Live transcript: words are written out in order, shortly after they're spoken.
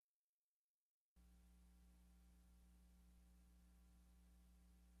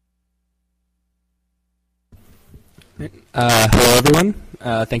Hello, everyone.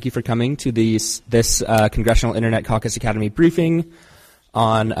 Thank you for coming to this Congressional Internet Caucus Academy briefing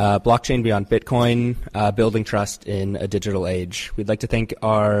on blockchain beyond Bitcoin, building trust in a digital age. We'd like to thank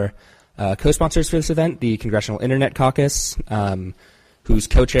our co-sponsors for this event, the Congressional Internet Caucus, whose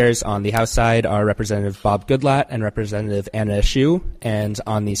co-chairs on the House side are Representative Bob Goodlatte and Representative Anna Eshoo, and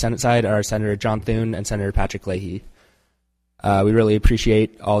on the Senate side are Senator John Thune and Senator Patrick Leahy. We really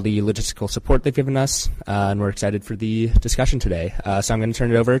appreciate all the logistical support they've given us, and we're excited for the discussion today. So I'm going to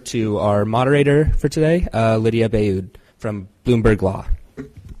turn it over to our moderator for today, Lydia Bayoud from Bloomberg Law.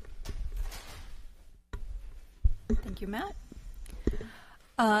 Thank you, Matt.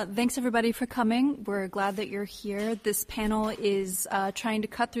 Thanks, everybody, for coming. We're glad that you're here. This panel is trying to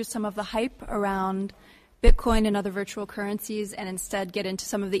cut through some of the hype around Bitcoin and other virtual currencies and instead get into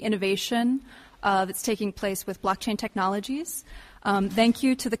some of the innovation that's taking place with blockchain technologies. Thank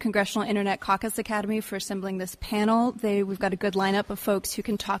you to the Congressional Internet Caucus Academy for assembling this panel. We've got a good lineup of folks who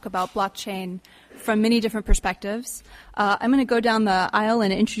can talk about blockchain from many different perspectives. I'm going to go down the aisle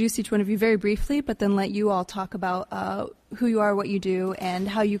and introduce each one of you very briefly, but then let you all talk about who you are, what you do, and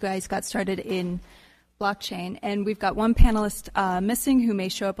how you guys got started in blockchain. And we've got one panelist missing who may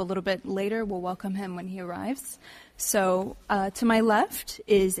show up a little bit later. We'll welcome him when he arrives. So to my left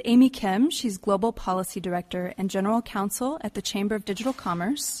is Amy Kim. She's Global Policy Director and General Counsel at the Chamber of Digital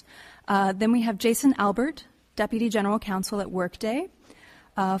Commerce. Then we have Jason Albert, Deputy General Counsel at Workday,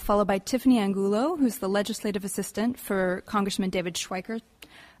 followed by Tiffany Angulo, who's the Legislative Assistant for Congressman David Schweikert.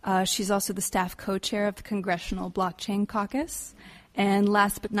 She's also the staff co-chair of the Congressional Blockchain Caucus. And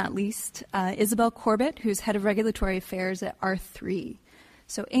last but not least, Isabel Corbett, who's Head of Regulatory Affairs at R3.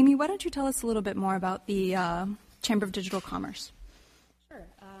 So Amy, why don't you tell us a little bit more about the Chamber of Digital Commerce? Sure.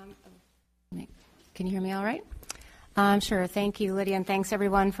 Can you hear me all right? Sure. Thank you, Lydia, and thanks,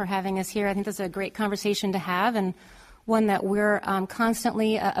 everyone, for having us here. I think this is a great conversation to have and one that we're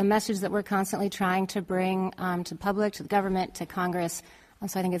constantly, a message that we're constantly trying to bring to the public, to the government, to Congress.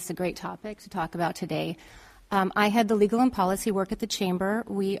 So I think it's a great topic to talk about today. I head the legal and policy work at the Chamber.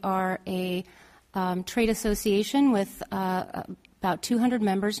 We are a trade association with about 200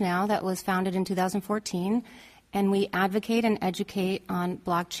 members now that was founded in 2014. And we advocate and educate on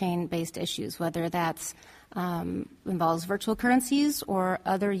blockchain-based issues, whether that's involves virtual currencies or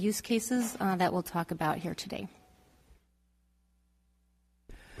other use cases that we'll talk about here today.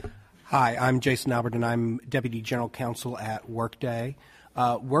 Hi, I'm Jason Albert, and I'm Deputy General Counsel at Workday.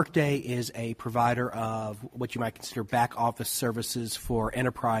 Workday is a provider of what you might consider back office services for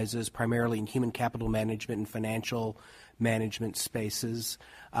enterprises, primarily in human capital management and financial management spaces.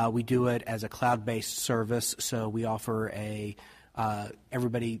 We do it as a cloud-based service, so we offer we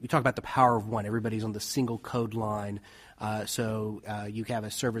talk about the power of one. Everybody's on the single code line. So you have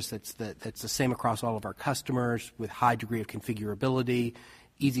a service that's the same across all of our customers with high degree of configurability,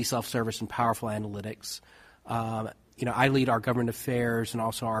 easy self-service, and powerful analytics. I lead our government affairs and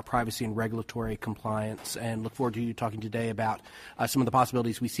also our privacy and regulatory compliance, and look forward to you talking today about some of the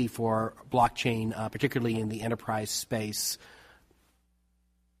possibilities we see for blockchain, particularly in the enterprise space.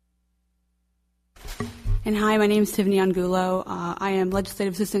 And hi, my name is Tiffany Angulo. I am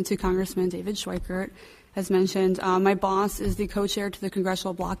Legislative Assistant to Congressman David Schweikert. As mentioned, my boss is the co-chair to the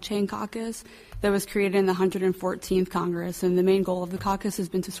Congressional Blockchain Caucus that was created in the 114th Congress, and the main goal of the caucus has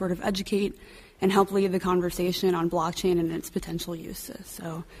been to sort of educate and help lead the conversation on blockchain and its potential uses.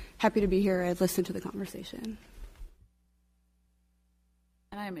 So happy to be here and listen to the conversation.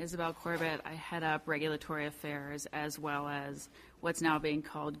 And I'm Isabel Corbett. I head up regulatory affairs as well as what's now being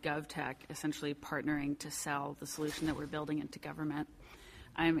called GovTech, essentially partnering to sell the solution that we're building into government.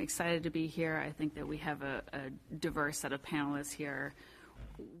 I'm excited to be here. I think that we have a diverse set of panelists here.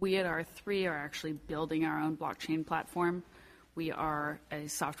 We at R3 are actually building our own blockchain platform. We are a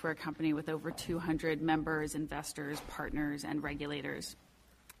software company with over 200 members, investors, partners, and regulators.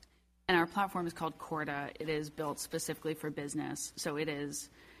 And our platform is called Corda. It is built specifically for business. So it is,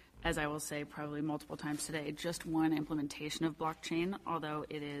 as I will say probably multiple times today, just one implementation of blockchain, although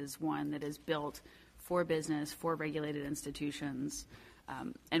it is one that is built for business, for regulated institutions.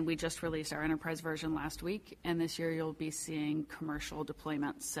 And we just released our enterprise version last week, and this year you'll be seeing commercial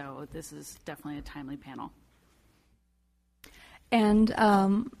deployments. So this is definitely a timely panel. And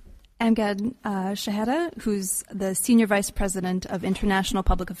Amgad Shaheda, who's the Senior Vice President of International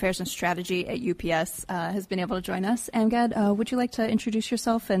Public Affairs and Strategy at UPS, has been able to join us. Amgad, would you like to introduce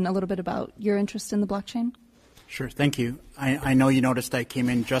yourself and a little bit about your interest in the blockchain? Sure, thank you. I know you noticed I came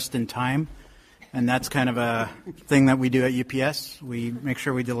in just in time, and that's kind of a thing that we do at UPS. We make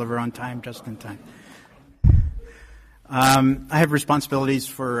sure we deliver on time, just in time. I have responsibilities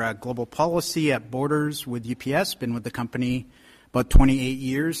for global policy at Borders with UPS. Been with the company about 28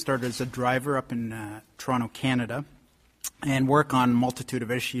 years. Started as a driver up in Toronto, Canada, and work on a multitude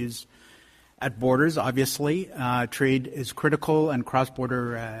of issues at Borders. Obviously, trade is critical, and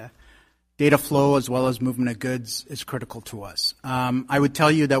cross-border data flow as well as movement of goods is critical to us. I would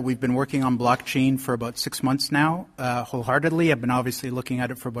tell you that we've been working on blockchain for about 6 months now, wholeheartedly. I've been obviously looking at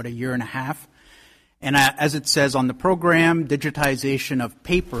it for about a year and a half. And as it says on the program, digitization of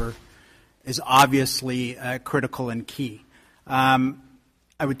paper is obviously critical and key. I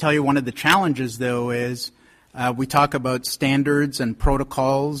would tell you one of the challenges, though, is we talk about standards and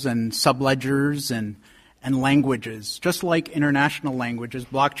protocols and subledgers and languages. Just like international languages,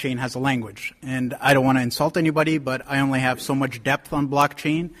 blockchain has a language. And I don't want to insult anybody, but I only have so much depth on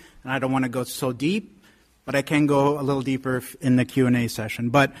blockchain, and I don't want to go so deep, but I can go a little deeper in the Q&A session.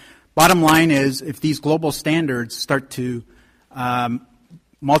 But bottom line is, if these global standards start to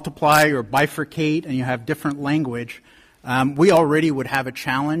multiply or bifurcate and you have different language, we already would have a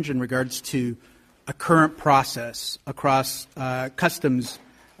challenge in regards to a current process across customs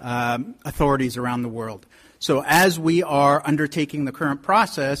authorities around the world. So as we are undertaking the current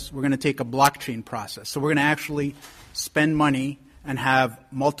process, we're going to take a blockchain process. So we're going to actually spend money and have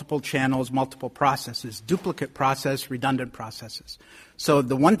multiple channels, multiple processes, duplicate process, redundant processes. So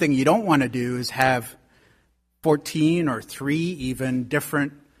the one thing you don't want to do is have 14 or 3 even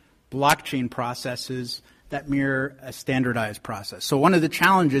different blockchain processes that mirror a standardized process. So one of the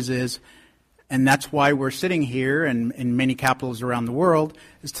challenges is, and that's why we're sitting here and in many capitals around the world,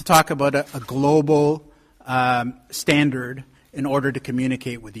 is to talk about a global standard in order to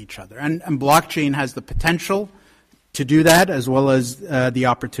communicate with each other. And blockchain has the potential to do that as well as the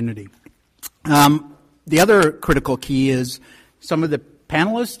opportunity. The other critical key is some of the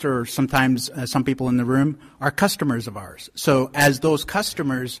panelists, or sometimes some people in the room, are customers of ours. So as those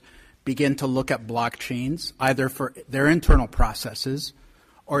customers begin to look at blockchains, either for their internal processes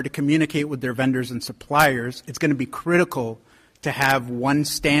or to communicate with their vendors and suppliers, it's going to be critical to have one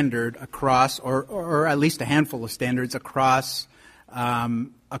standard across, or at least a handful of standards across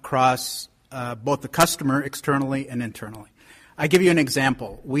both the customer externally and internally. I give you an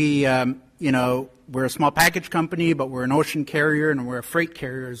example. We're a small package company, but we're an ocean carrier and we're a freight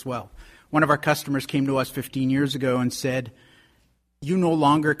carrier as well. One of our customers came to us 15 years ago and said, "You no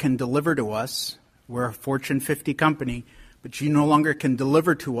longer can deliver to us. We're a Fortune 50 company, but you no longer can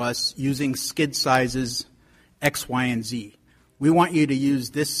deliver to us using skid sizes X, Y, and Z. We want you to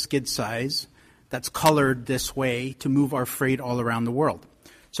use this skid size that's colored this way to move our freight all around the world."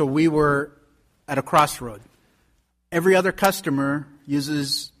 So we were at a crossroad. Every other customer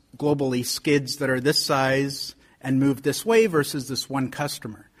uses globally skids that are this size and move this way versus this one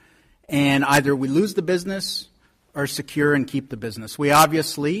customer. And either we lose the business or secure and keep the business. We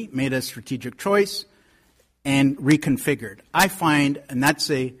obviously made a strategic choice and reconfigured. I find, and that's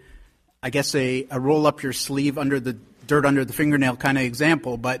a roll up your sleeve under the dirt under the fingernail kind of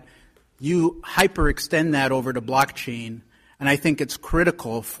example, but you hyperextend that over to blockchain, and I think it's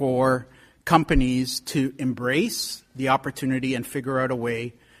critical for companies to embrace the opportunity and figure out a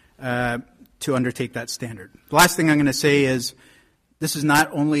way to undertake that standard. The last thing I'm going to say is this is not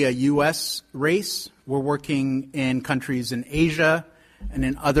only a U.S. race. We're working in countries in Asia and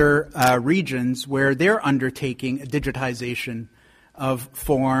in other regions where they're undertaking a digitization of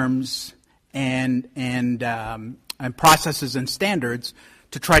forms and processes and standards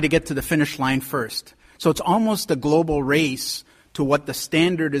to try to get to the finish line first. So it's almost a global race to what the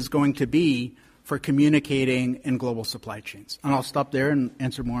standard is going to be for communicating in global supply chains. And I'll stop there and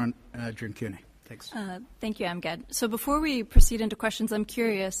answer more during Q&A. Thanks. Thank you, Amgad. So before we proceed into questions, I'm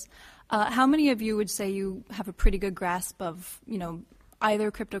curious, how many of you would say you have a pretty good grasp of,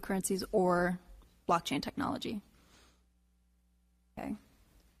 either cryptocurrencies or blockchain technology? Okay,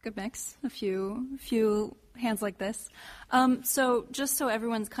 good mix. A few hands like this. So just so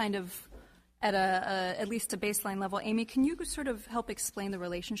everyone's kind of at least a baseline level, Amy, can you sort of help explain the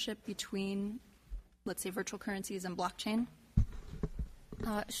relationship between, let's say, virtual currencies and blockchain?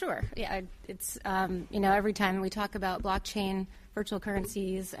 Sure. Yeah, it's every time we talk about blockchain, virtual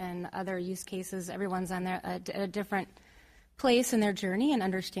currencies, and other use cases, everyone's on at a different place in their journey and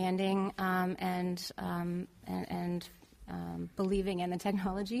understanding and believing in the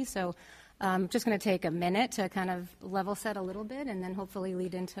technology. So I'm just going to take a minute to kind of level set a little bit and then hopefully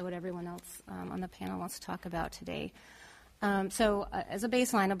lead into what everyone else on the panel wants to talk about today. So as a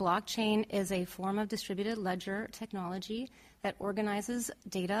baseline, a blockchain is a form of distributed ledger technology that organizes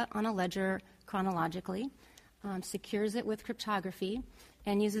data on a ledger chronologically, secures it with cryptography,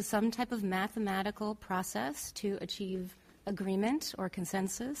 and uses some type of mathematical process to achieve agreement or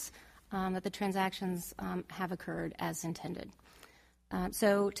consensus that the transactions have occurred as intended.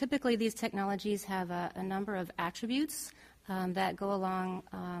 So typically these technologies have a number of attributes that go along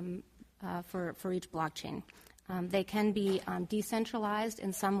for each blockchain. They can be decentralized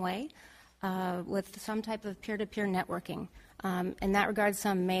in some way with some type of peer-to-peer networking. In that regard,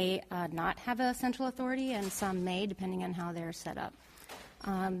 some may not have a central authority, and some may, depending on how they're set up.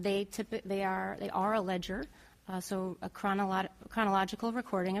 They are a ledger, so a chronological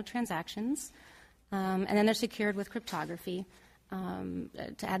recording of transactions, and then they're secured with cryptography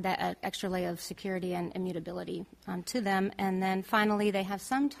to add that extra layer of security and immutability to them. And then finally, they have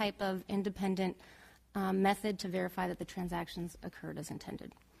some type of independent method to verify that the transactions occurred as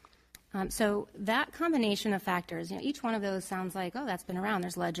intended. So that combination of factors, each one of those sounds like, oh, that's been around.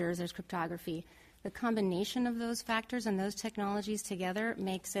 There's ledgers, there's cryptography. The combination of those factors and those technologies together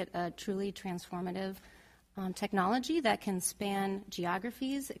makes it a truly transformative technology that can span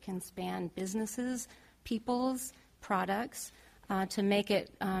geographies, it can span businesses, peoples, products, to make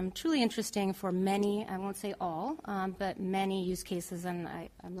it truly interesting for many, I won't say all, but many use cases, and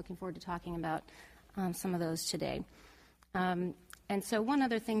I'm looking forward to talking about some of those today. And so one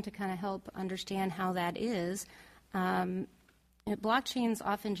other thing to kind of help understand how that is, blockchains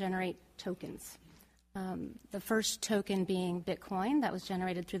often generate tokens. The first token being Bitcoin, that was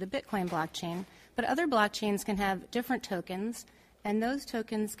generated through the Bitcoin blockchain. But other blockchains can have different tokens, and those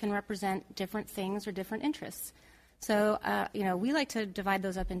tokens can represent different things or different interests. So, we like to divide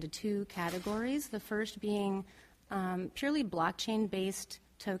those up into two categories. The first being purely blockchain-based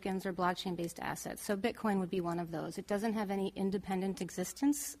tokens or blockchain-based assets. So Bitcoin would be one of those. It doesn't have any independent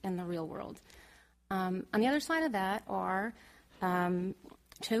existence in the real world. On the other side of that are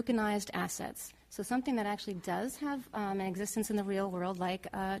tokenized assets. So something that actually does have an existence in the real world, like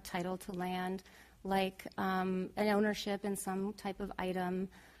title to land, like an ownership in some type of item,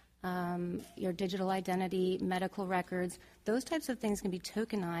 your digital identity, medical records. Those types of things can be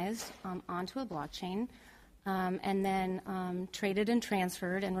tokenized onto a blockchain and then traded and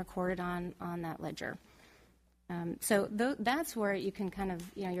transferred and recorded on that ledger. So that's where you can kind of,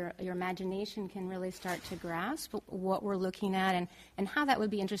 your imagination can really start to grasp what we're looking at and how that would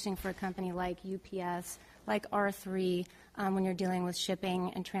be interesting for a company like UPS, like R3, when you're dealing with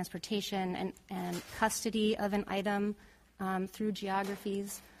shipping and transportation and custody of an item through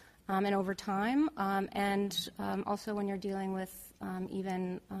geographies and over time, and also when you're dealing with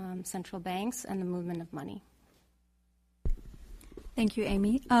even central banks and the movement of money. Thank you,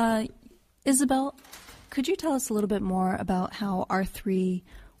 Amy. Isabel, could you tell us a little bit more about how R3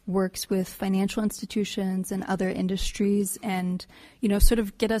 works with financial institutions and other industries and, sort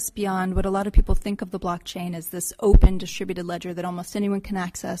of get us beyond what a lot of people think of the blockchain as this open distributed ledger that almost anyone can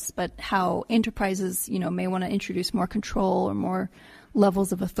access, but how enterprises, may want to introduce more control or more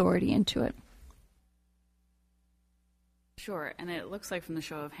levels of authority into it? Sure, and it looks like from the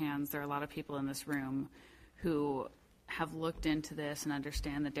show of hands, there are a lot of people in this room who have looked into this and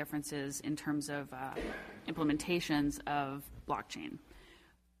understand the differences in terms of implementations of blockchain.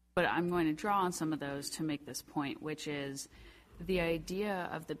 But I'm going to draw on some of those to make this point, which is the idea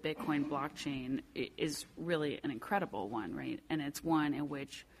of the Bitcoin blockchain is really an incredible one, right? And it's one in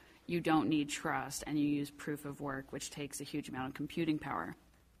which you don't need trust and you use proof of work, which takes a huge amount of computing power.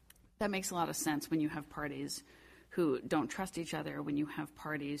 That makes a lot of sense when you have parties who don't trust each other, when you have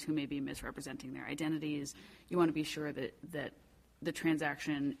parties who may be misrepresenting their identities. You want to be sure that the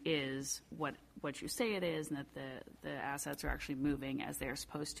transaction is what you say it is and that the assets are actually moving as they're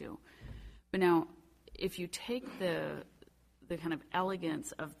supposed to. But now, if you take the kind of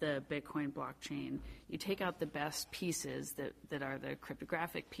elegance of the Bitcoin blockchain, you take out the best pieces that are the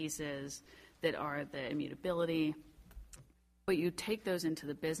cryptographic pieces, that are the immutability, but you take those into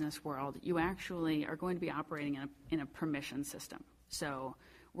the business world, you actually are going to be operating in a permission system. So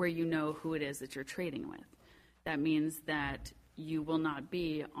where you know who it is that you're trading with. That means that you will not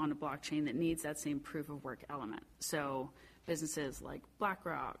be on a blockchain that needs that same proof of work element. So businesses like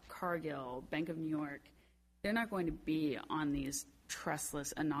BlackRock, Cargill, Bank of New York, they're not going to be on these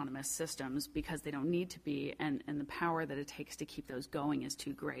trustless anonymous systems because they don't need to be, and the power that it takes to keep those going is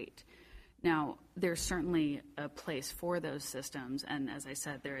too great. Now, there's certainly a place for those systems, and as I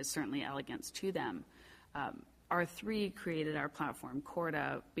said, there is certainly elegance to them. R3 created our platform,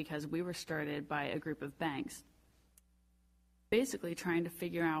 Corda, because we were started by a group of banks basically trying to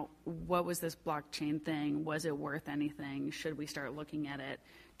figure out what was this blockchain thing, was it worth anything, should we start looking at it?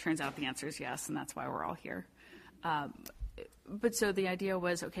 Turns out the answer is yes, and that's why we're all here. But so the idea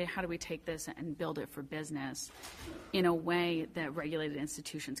was, okay, how do we take this and build it for business in a way that regulated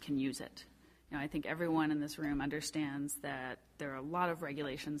institutions can use it? I think everyone in this room understands that there are a lot of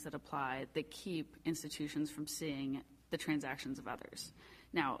regulations that apply that keep institutions from seeing the transactions of others.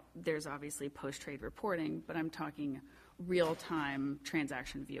 Now, there's obviously post-trade reporting, but I'm talking real-time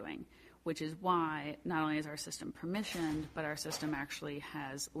transaction viewing, which is why not only is our system permissioned, but our system actually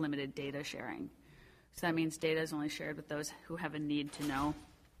has limited data sharing. So that means data is only shared with those who have a need to know.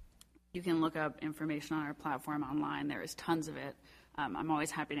 You can look up information on our platform online. There is tons of it. I'm always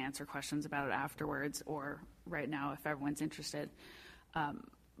happy to answer questions about it afterwards or right now if everyone's interested.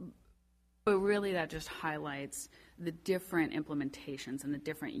 But really that just highlights the different implementations and the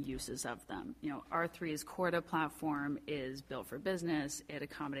different uses of them. R3's Corda platform is built for business. It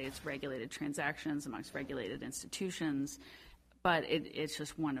accommodates regulated transactions amongst regulated institutions, but it's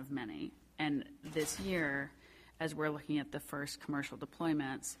just one of many. And this year, as we're looking at the first commercial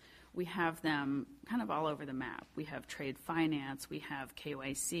deployments, we have them kind of all over the map. We have trade finance, we have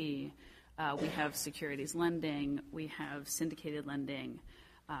KYC, we have securities lending, we have syndicated lending,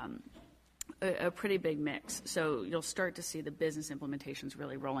 a pretty big mix. So you'll start to see the business implementations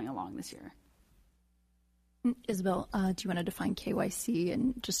really rolling along this year. Isabel, do you want to define KYC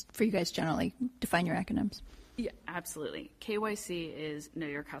and just for you guys generally, define your acronyms? Yeah, absolutely. KYC is Know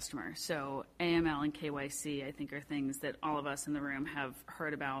Your Customer. So AML and KYC, I think, are things that all of us in the room have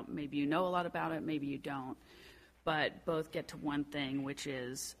heard about. Maybe you know a lot about it, maybe you don't. But both get to one thing, which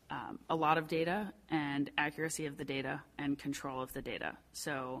is a lot of data and accuracy of the data and control of the data.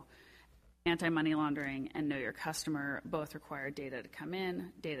 So anti-money laundering and Know Your Customer both require data to come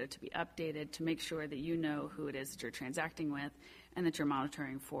in, data to be updated, to make sure that you know who it is that you're transacting with and that you're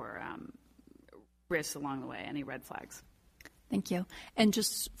monitoring for risks along the way, any red flags. Thank you. And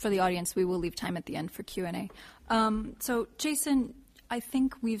just for the audience, we will leave time at the end for Q&A. So Jason, I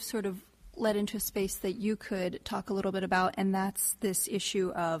think we've sort of led into a space that you could talk a little bit about, and that's this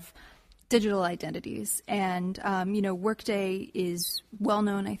issue of digital identities. And, Workday is well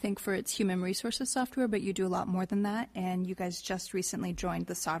known, I think, for its human resources software, but you do a lot more than that. And you guys just recently joined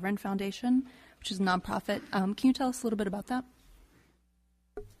the Sovereign Foundation, which is a nonprofit. Can you tell us a little bit about that?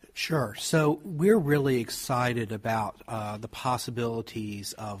 Sure. So we're really excited about the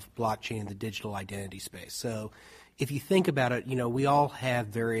possibilities of blockchain in the digital identity space. So if you think about it, we all have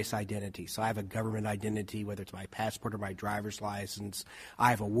various identities. So I have a government identity, whether it's my passport or my driver's license.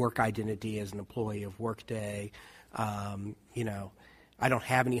 I have a work identity as an employee of Workday. I don't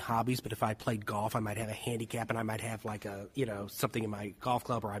have any hobbies, but if I played golf, I might have a handicap and I might have like something in my golf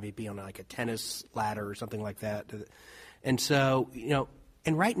club, or I may be on like a tennis ladder or something like that. And so,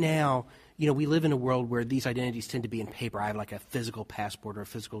 and right now, we live in a world where these identities tend to be in paper. I have like a physical passport or a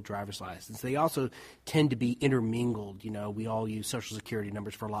physical driver's license. They also tend to be intermingled. We all use Social Security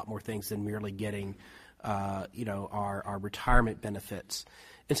numbers for a lot more things than merely getting, our retirement benefits.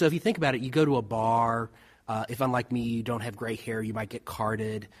 And so if you think about it, you go to a bar. If unlike me, you don't have gray hair, you might get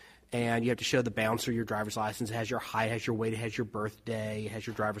carded. And you have to show the bouncer your driver's license. It has your height, has your weight, it has your birthday, it has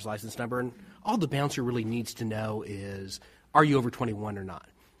your driver's license number. And all the bouncer really needs to know is, are you over 21 or not?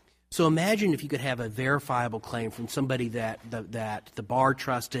 So imagine if you could have a verifiable claim from somebody that the bar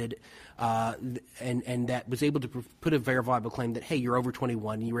trusted and that was able to put a verifiable claim that, hey, you're over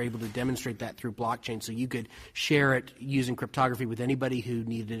 21. And you were able to demonstrate that through blockchain, so you could share it using cryptography with anybody who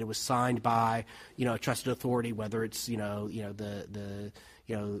needed it. It was signed by, a trusted authority, whether it's, the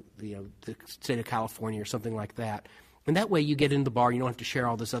state of California or something like that. And that way you get in the bar, you don't have to share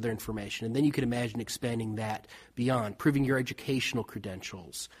all this other information. And then you can imagine expanding that beyond, proving your educational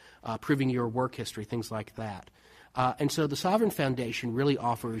credentials, proving your work history, things like that. And so the Sovereign Foundation really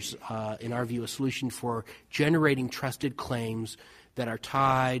offers, in our view, a solution for generating trusted claims that are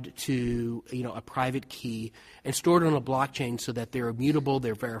tied to, a private key and stored on a blockchain so that they're immutable,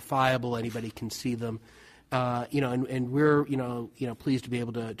 they're verifiable, anybody can see them. And we're, pleased to be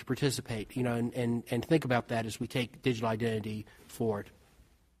able to participate, and think about that as we take digital identity forward.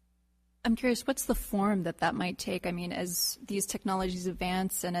 I'm curious, what's the form that might take? I mean, as these technologies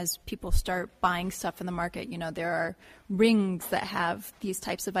advance and as people start buying stuff in the market, there are rings that have these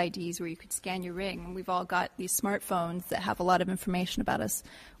types of IDs where you could scan your ring. And we've all got these smartphones that have a lot of information about us.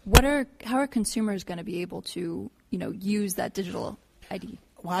 How are consumers going to be able to, use that digital ID?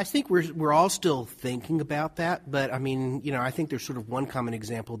 Well, I think we're all still thinking about that, but I mean, I think there's sort of one common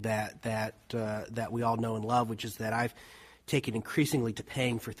example that we all know and love, which is that I've taken increasingly to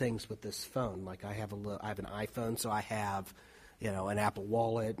paying for things with this phone. Like I have an iPhone, so I have, an Apple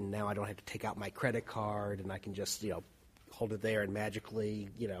Wallet, and now I don't have to take out my credit card, and I can just, hold it there and magically,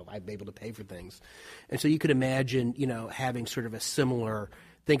 I'm able to pay for things. And so you could imagine, having sort of a similar,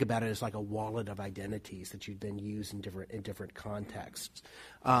 think about it as like a wallet of identities that you then use in different contexts.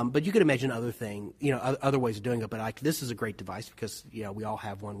 But you could imagine other ways of doing it. But this is a great device because we all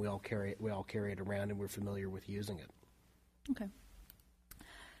have one, we all carry it around, and we're familiar with using it. Okay.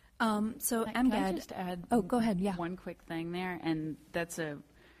 So Can I Amgad, just add go ahead. Yeah. one quick thing there, and that's a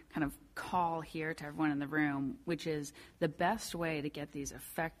kind of call here to everyone in the room, which is the best way to get these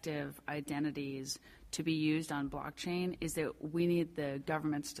effective identities to be used on blockchain is that we need the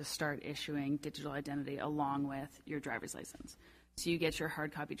governments to start issuing digital identity along with your driver's license. So you get your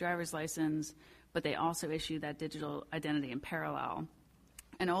hard copy driver's license, but they also issue that digital identity in parallel.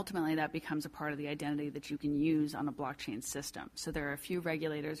 And ultimately, that becomes a part of the identity that you can use on a blockchain system. So there are a few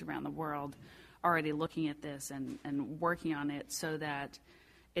regulators around the world already looking at this and working on it so that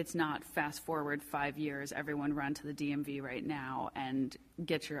it's not fast forward 5 years, everyone run to the DMV right now and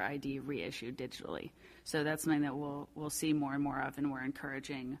get your ID reissued digitally. So that's something that we'll see more and more of, and we're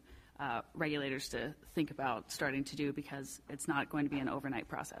encouraging regulators to think about starting to do because it's not going to be an overnight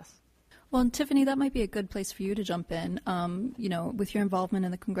process. Well, and Tiffany, that might be a good place for you to jump in. With your involvement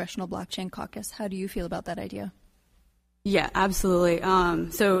in the Congressional Blockchain Caucus, how do you feel about that idea? Yeah, absolutely.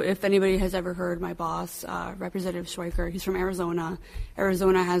 So if anybody has ever heard my boss, Representative Schweiker, he's from Arizona.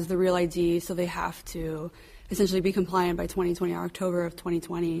 Arizona has the Real ID, so they have to essentially be compliant by 2020, October of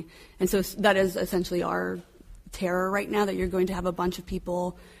 2020. And so that is essentially our terror right now, that you're going to have a bunch of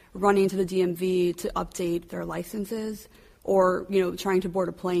people running to the DMV to update their licenses or, trying to board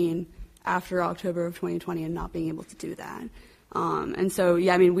a plane after October of 2020 and not being able to do that. And so,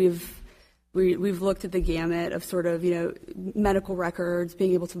 we've looked at the gamut of sort of, medical records,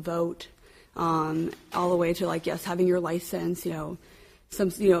 being able to vote, all the way to having your license,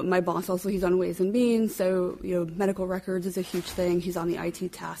 my boss also, he's on Ways and Means, so, medical records is a huge thing. He's on the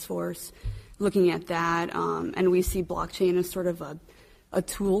IT task force looking at that. And we see blockchain as sort of a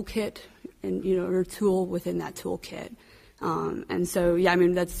toolkit and, or a tool within that toolkit. And so,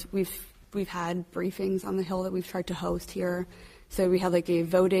 we've had briefings on the Hill that we've tried to host here. So we had a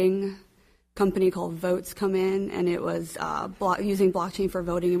voting company called Votes come in, and it was using blockchain for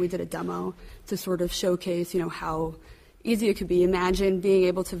voting, and we did a demo to sort of showcase, how easy it could be. Imagine being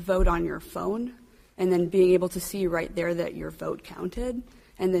able to vote on your phone and then being able to see right there that your vote counted,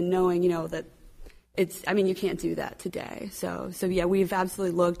 and then knowing, that you can't do that today. So we've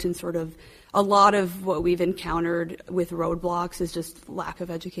absolutely looked, and sort of a lot of what we've encountered with roadblocks is just lack of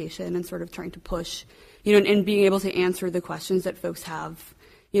education and sort of trying to push, and being able to answer the questions that folks have,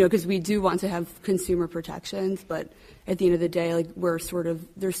 because we do want to have consumer protections, but at the end of the day,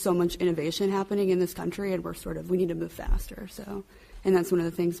 there's so much innovation happening in this country, and we need to move faster. So, and that's one of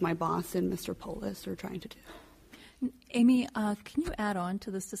the things my boss and Mr. Polis are trying to do. Amy, can you add on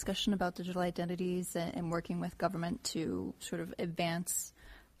to this discussion about digital identities and working with government to sort of advance,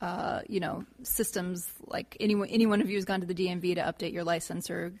 systems like any one of you who's gone to the DMV to update your license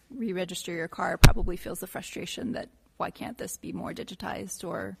or re-register your car probably feels the frustration that why can't this be more digitized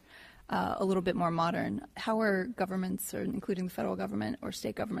or a little bit more modern? How are governments, or including the federal government or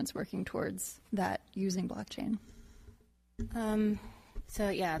state governments, working towards that using blockchain?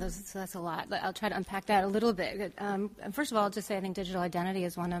 So that's a lot. I'll try to unpack that a little bit. First of all, I'll just say I think digital identity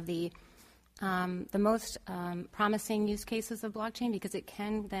is one of the most promising use cases of blockchain because it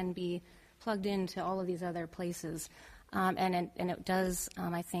can then be plugged into all of these other places, and it does.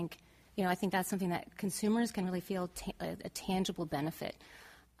 I think that's something that consumers can really feel a tangible benefit.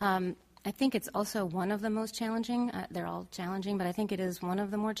 I think it's also one of the most challenging. They're all challenging, but I think it is one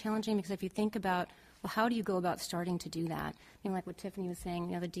of the more challenging because if you think about, well, how do you go about starting to do that? Like what Tiffany was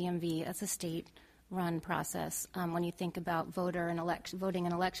saying, the DMV, that's a state-run process. When you think about voting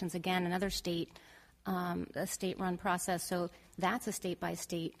in elections, again, another a state-run process. So that's a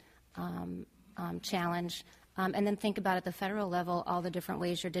state-by-state challenge. And then think about at the federal level, all the different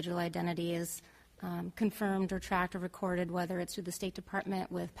ways your digital identity is confirmed or tracked or recorded, whether it's through the State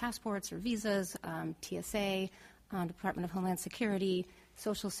Department with passports or visas, TSA, Department of Homeland Security,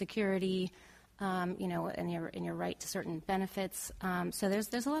 Social Security, and your right to certain benefits. So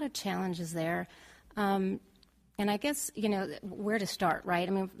there's a lot of challenges there. And I guess, where to start, right?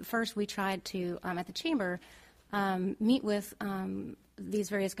 First we tried to, at the Chamber, meet with these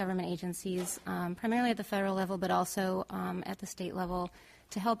various government agencies, primarily at the federal level, but also at the state level,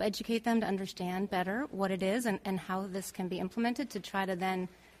 to help educate them to understand better what it is and how this can be implemented to try to then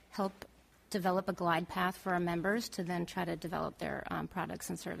help develop a glide path for our members to then try to develop their products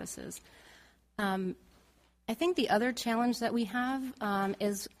and services. I think the other challenge that we have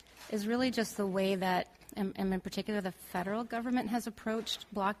is is really just the way that, and in particular, the federal government has approached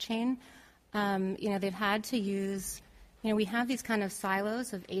blockchain. They've had to use, we have these kind of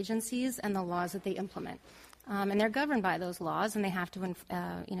silos of agencies and the laws that they implement. And they're governed by those laws, and they have to,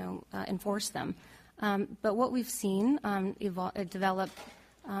 enforce them. But what we've seen develop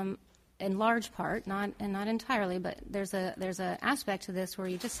in large part, not entirely, but there's a aspect to this where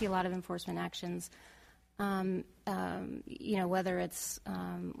you just see a lot of enforcement actions. Whether it's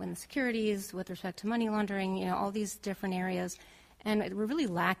in the securities, with respect to money laundering, all these different areas, and we're really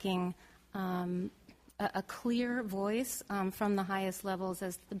lacking a clear voice from the highest levels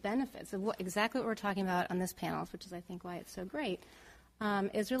as the benefits of exactly what we're talking about on this panel, which is, I think, why it's so great,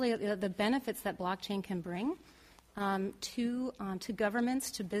 is really the benefits that blockchain can bring to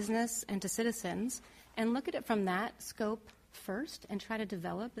governments, to business, and to citizens, and look at it from that scope first and try to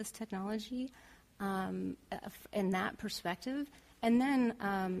develop this technology in that perspective. And then,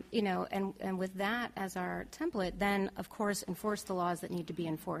 and with that as our template, then, of course, enforce the laws that need to be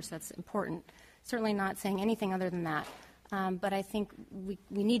enforced. That's important. Certainly not saying anything other than that. But I think we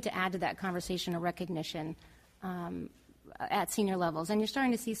need to add to that conversation a recognition at senior levels. And you're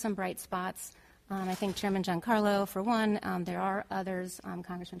starting to see some bright spots. I think Chairman Giancarlo, for one. There are others,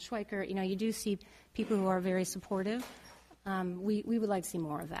 Congressman Schweikert. You do see people who are very supportive. We would like to see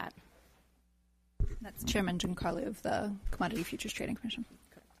more of that. That's Chairman Giancarlo of the Commodity Futures Trading Commission.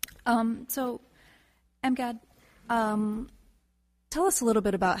 So, MGAD, tell us a little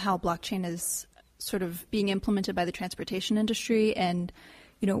bit about how blockchain is sort of being implemented by the transportation industry, and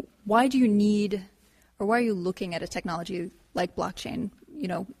why do you need, or why are you looking at a technology like blockchain?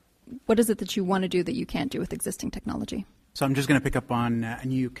 What is it that you want to do that you can't do with existing technology? So I'm just going to pick up on,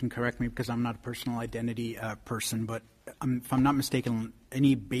 and you can correct me because I'm not a personal identity person, but if I'm not mistaken,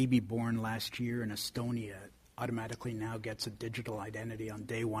 any baby born last year in Estonia automatically now gets a digital identity on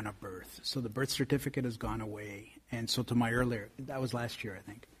day one of birth. So the birth certificate has gone away. And so to my earlier, that was last year, I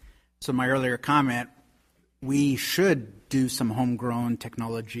think. So my earlier comment, we should do some homegrown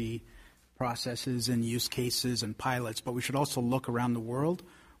technology processes and use cases and pilots, but we should also look around the world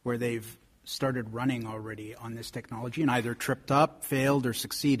where they've started running already on this technology and either tripped up, failed, or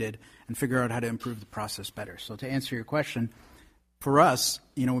succeeded, and figure out how to improve the process better. So to answer your question, for us,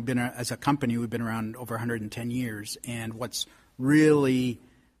 we've been, as a company, we've been around over 110 years, and what's really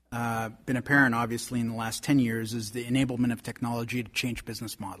been apparent, obviously, in the last 10 years is the enablement of technology to change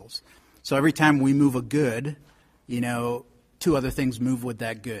business models. So every time we move a good, two other things move with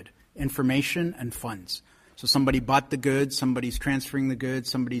that good: information and funds. So somebody bought the goods, somebody's transferring the goods,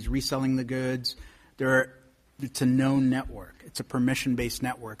 somebody's reselling the goods. It's a known network. It's a permission-based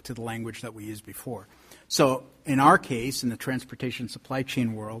network to the language that we used before. So in our case, in the transportation supply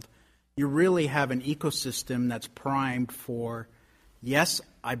chain world, you really have an ecosystem that's primed for, yes,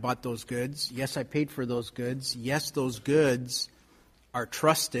 I bought those goods. Yes, I paid for those goods. Yes, those goods are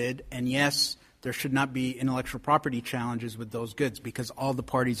trusted. And yes, there should not be intellectual property challenges with those goods because all the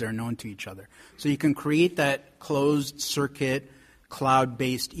parties are known to each other. So you can create that closed circuit,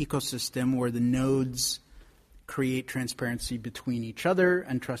 cloud-based ecosystem where the nodes create transparency between each other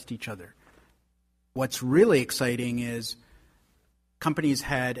and trust each other. What's really exciting is companies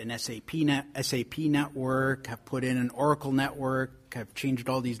had an SAP network, have put in an Oracle network, have changed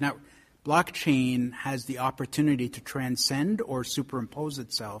all these networks. Blockchain has the opportunity to transcend or superimpose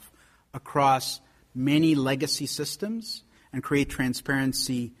itself across many legacy systems and create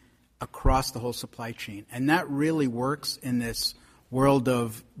transparency across the whole supply chain. And that really works in this world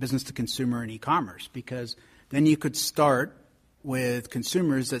of business to consumer and e-commerce, because then you could start with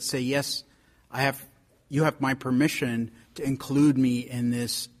consumers that say, yes, you have my permission to include me in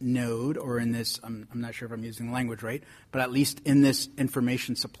this node or in this, I'm not sure if I'm using the language right, but at least in this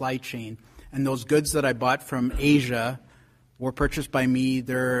information supply chain. And those goods that I bought from Asia were purchased by me,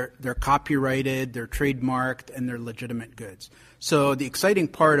 they're copyrighted, they're trademarked, and they're legitimate goods. So the exciting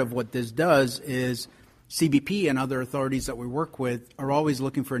part of what this does is CBP and other authorities that we work with are always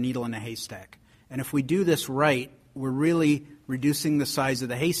looking for a needle in a haystack. And if we do this right, we're really reducing the size of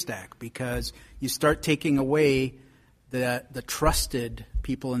the haystack, because you start taking away the trusted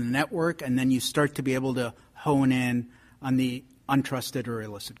people in the network, and then you start to be able to hone in on the untrusted or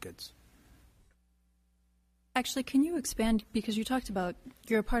illicit goods. Actually, can you expand, because you talked about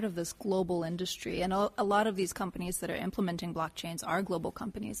you're a part of this global industry, and a lot of these companies that are implementing blockchains are global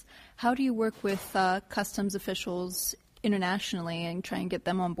companies. How do you work with customs officials internationally and try and get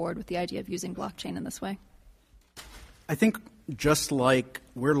them on board with the idea of using blockchain in this way? I think just like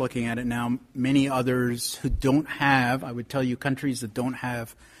we're looking at it now, many others who don't have, I would tell you, countries that don't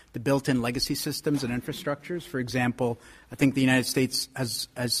have the built-in legacy systems and infrastructures. For example, I think the United States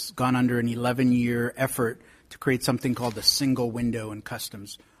has gone under an 11-year effort to create something called a single window in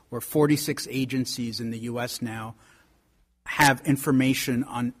customs, where 46 agencies in the U.S. now have information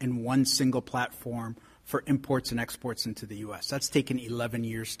in one single platform for imports and exports into the U.S. That's taken 11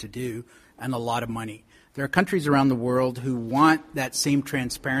 years to do and a lot of money. There are countries around the world who want that same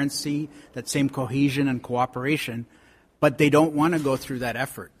transparency, that same cohesion and cooperation, but they don't want to go through that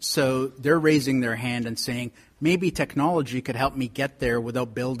effort. So they're raising their hand and saying, maybe technology could help me get there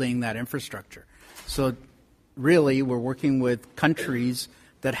without building that infrastructure. So really, we're working with countries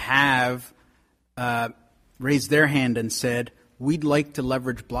that have raised their hand and said, we'd like to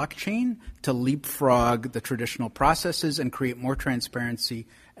leverage blockchain to leapfrog the traditional processes and create more transparency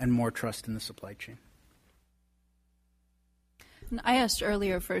and more trust in the supply chain. I asked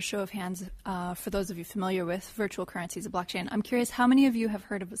earlier for a show of hands for those of you familiar with virtual currencies of blockchain. I'm curious, how many of you have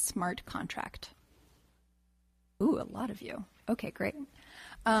heard of a smart contract? Ooh, a lot of you. Okay, great.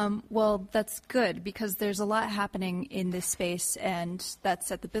 Well, that's good because there's a lot happening in this space, and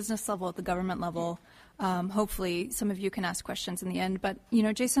that's at the business level, at the government level. Hopefully, some of you can ask questions in the end. But,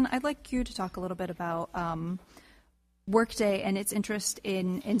 Jason, I'd like you to talk a little bit about Workday and its interest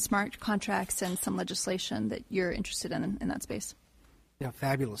in smart contracts and some legislation that you're interested in that space. Yeah,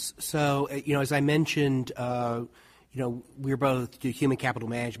 fabulous. So, as I mentioned, we're both do human capital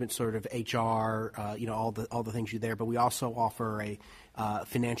management, sort of HR, all the things you there, but we also offer a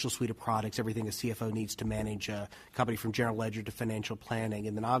financial suite of products, everything a CFO needs to manage a company from general ledger to financial planning.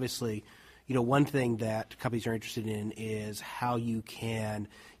 And then obviously, one thing that companies are interested in is how you can,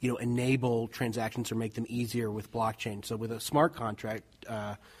 enable transactions or make them easier with blockchain. So with a smart contract,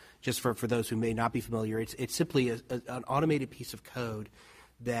 just for those who may not be familiar, it's simply an automated piece of code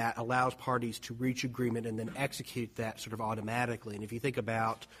that allows parties to reach agreement and then execute that sort of automatically. And if you think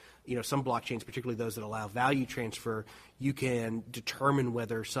about, some blockchains, particularly those that allow value transfer, you can determine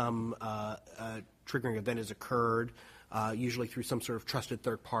whether some triggering event has occurred, usually through some sort of trusted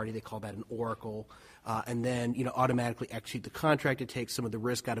third party. They call that an oracle. And then, automatically execute the contract. It takes some of the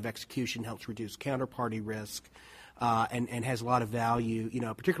risk out of execution, helps reduce counterparty risk, and has a lot of value,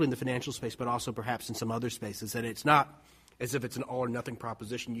 particularly in the financial space, but also perhaps in some other spaces. And it's not as if it's an all or nothing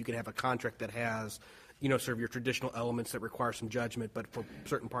proposition. You can have a contract that has, sort of your traditional elements that require some judgment, but for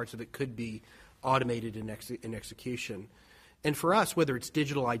certain parts of it could be automated in execution. And for us, whether it's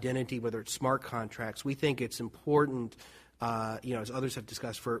digital identity, whether it's smart contracts, we think it's important, as others have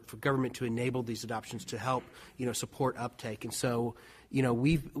discussed, for government to enable these adoptions to help, support uptake. And so,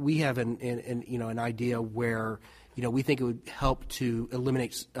 we have an idea where, we think it would help to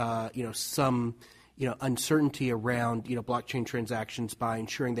eliminate, some, uncertainty around, blockchain transactions by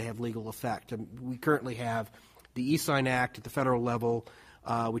ensuring they have legal effect. And we currently have the eSign Act at the federal level,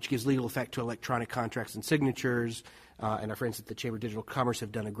 which gives legal effect to electronic contracts and signatures. And our friends at the Chamber of Digital Commerce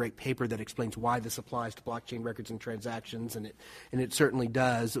have done a great paper that explains why this applies to blockchain records and transactions, and it certainly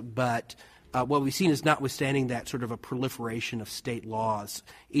does. But what we've seen is, notwithstanding that sort of a proliferation of state laws,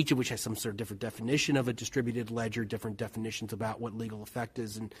 each of which has some sort of different definition of a distributed ledger, different definitions about what legal effect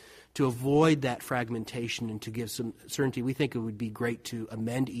is, and to avoid that fragmentation and to give some certainty, we think it would be great to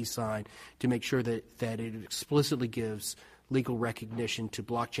amend eSign to make sure that it explicitly gives legal recognition to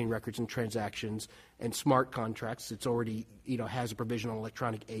blockchain records and transactions and smart contracts. It's already, has a provision on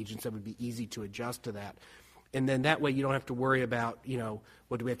electronic agents that would be easy to adjust to that. And then that way you don't have to worry about,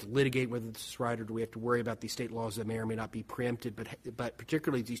 what do we have to litigate, whether this is right, or do we have to worry about these state laws that may or may not be preempted. But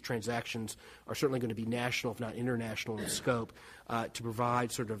particularly these transactions are certainly going to be national, if not international in scope, to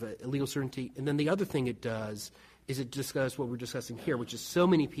provide sort of a legal certainty. And then the other thing it does is it discusses what we're discussing here, which is so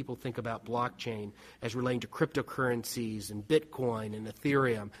many people think about blockchain as relating to cryptocurrencies and Bitcoin and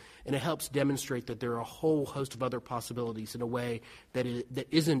Ethereum, and it helps demonstrate that there are a whole host of other possibilities in a way that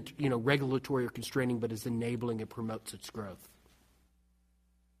isn't, regulatory or constraining, but is enabling and promotes its growth.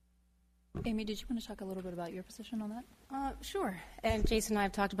 Amy, did you want to talk a little bit about your position on that? Sure. And Jason and I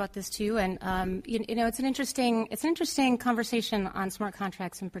have talked about this too. And it's an interesting conversation on smart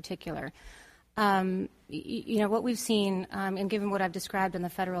contracts in particular. What we've seen, and given what I've described on the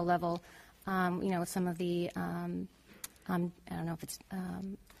federal level, with some of the, I don't know if it's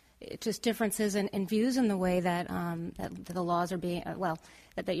just differences in views in the way that the laws are being,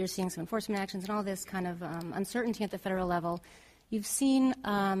 that you're seeing some enforcement actions and all this kind of uncertainty at the federal level. You've seen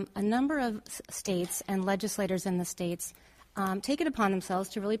a number of states and legislators in the states take it upon themselves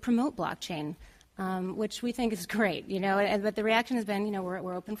to really promote blockchain. Which we think is great, but the reaction has been,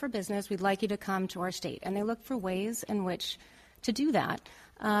 we're open for business. We'd like you to come to our state. And they look for ways in which to do that.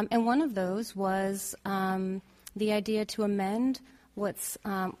 And one of those was the idea to amend what's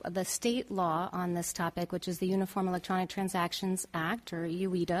the state law on this topic, which is the Uniform Electronic Transactions Act, or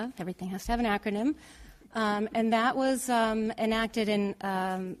UETA. Everything has to have an acronym. And that was enacted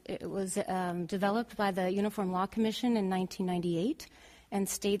it was developed by the Uniform Law Commission in 1998, and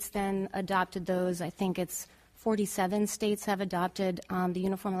states then adopted those. I think it's 47 states have adopted the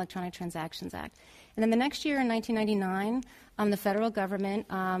Uniform Electronic Transactions Act. And then the next year, in 1999, the federal government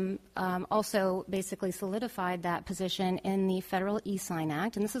also basically solidified that position in the Federal E-Sign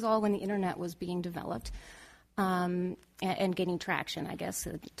Act, and this is all when the Internet was being developed. And gaining traction, I guess.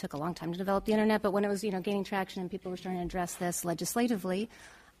 It took a long time to develop the Internet, but when it was gaining traction and people were starting to address this legislatively,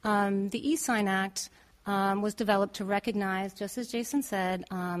 the E-Sign Act was developed to recognize, just as Jason said,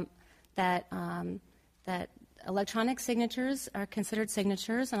 that electronic signatures are considered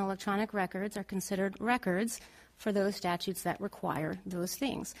signatures and electronic records are considered records for those statutes that require those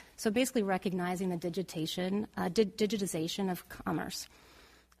things. So basically recognizing the digitization of commerce.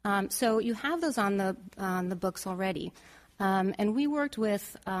 So you have those on the books already. And we worked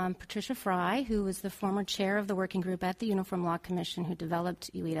with Patricia Fry, who was the former chair of the working group at the Uniform Law Commission who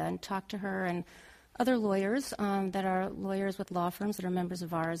developed UETA, and talked to her and other lawyers that are lawyers with law firms that are members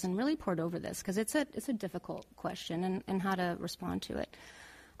of ours, and really poured over this because it's a difficult question and how to respond to it.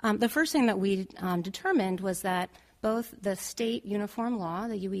 The first thing that we determined was that both the state uniform law,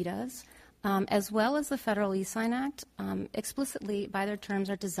 the UETAs, as well as the Federal E-Sign Act, explicitly by their terms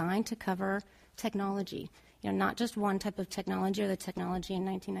are designed to cover technology. Not just one type of technology or the technology in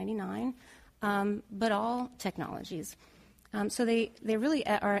 1999, but all technologies. So they really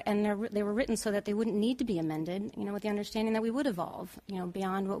are, and they were written so that they wouldn't need to be amended, with the understanding that we would evolve,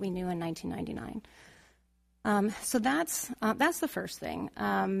 beyond what we knew in 1999. So that's the first thing.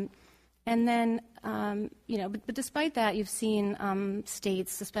 And then, but despite that, you've seen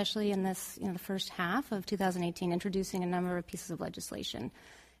states, especially in this, the first half of 2018, introducing a number of pieces of legislation.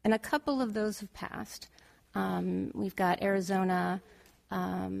 And a couple of those have passed. We've got Arizona,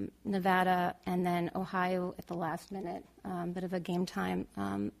 Nevada, and then Ohio at the last minute. Bit of a game time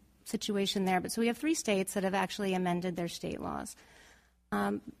situation there. But so we have 3 states that have actually amended their state laws.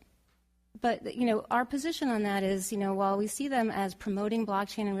 But, our position on that is, while we see them as promoting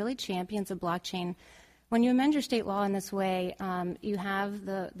blockchain and really champions of blockchain, when you amend your state law in this way, you have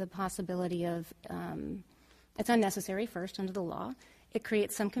the possibility of, it's unnecessary first under the law. It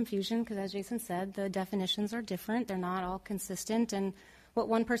creates some confusion because, as Jason said, the definitions are different. They're not all consistent, and what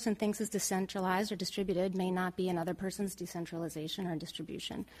one person thinks is decentralized or distributed may not be another person's decentralization or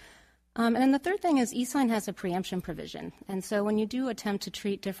distribution. And then the third thing is e-sign has a preemption provision. And so when you do attempt to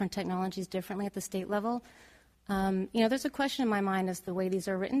treat different technologies differently at the state level, there's a question in my mind as the way these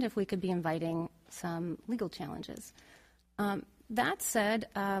are written, if we could be inviting some legal challenges. That said,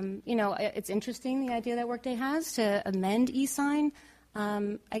 it's interesting, the idea that Workday has to amend e-sign.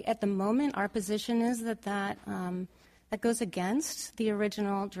 At the moment, our position is that goes against the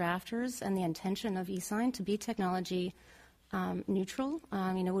original drafters and the intention of e-sign to be technology neutral.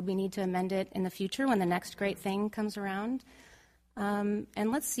 Would we need to amend it in the future when the next great thing comes around?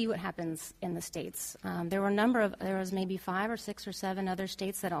 And let's see what happens in the states. There was maybe 5 or 6 or 7 other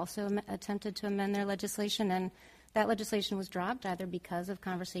states that also attempted to amend their legislation, and that legislation was dropped either because of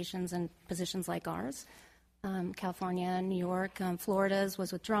conversations and positions like ours. California, New York, Florida's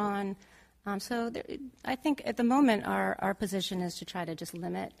was withdrawn. I think at the moment our position is to try to just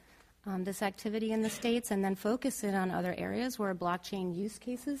limit this activity in the states and then focus it on other areas where blockchain use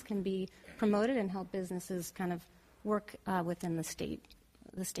cases can be promoted and help businesses kind of work within the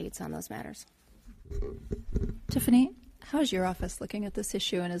states on those matters. Tiffany, how is your office looking at this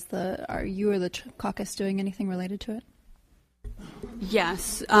issue, and are you or the caucus doing anything related to it?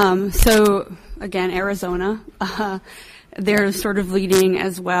 Yes. So again, Arizona, they're sort of leading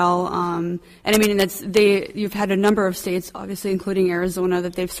as well. And I mean, you've had a number of states, obviously, including Arizona,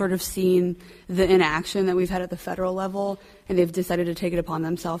 that they've sort of seen the inaction that we've had at the federal level, and they've decided to take it upon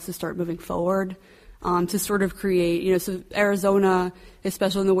themselves to start moving forward, to sort of create, so Arizona,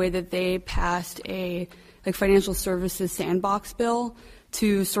 especially in the way that they passed a financial services sandbox bill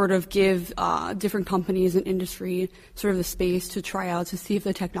to sort of give different companies and industry sort of the space to try out to see if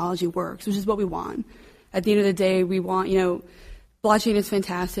the technology works, which is what we want. At the end of the day, we want, blockchain is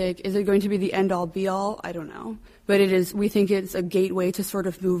fantastic. Is it going to be the end-all, be-all? I don't know. But it is. We think it's a gateway to sort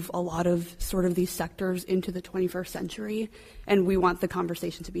of move a lot of sort of these sectors into the 21st century, and we want the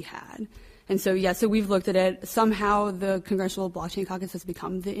conversation to be had. And so, so we've looked at it. Somehow the Congressional Blockchain Caucus has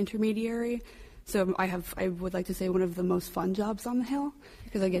become the intermediary. So I would like to say one of the most fun jobs on the Hill,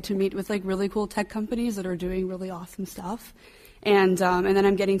 because I get to meet with really cool tech companies that are doing really awesome stuff. And then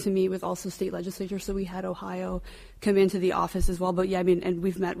I'm getting to meet with also state legislatures. So we had Ohio come into the office as well. But yeah, I mean, and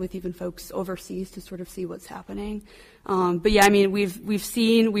we've met with even folks overseas to sort of see what's happening. But yeah, I mean,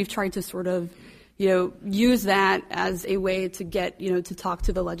 we've tried to sort of, use that as a way to get, to talk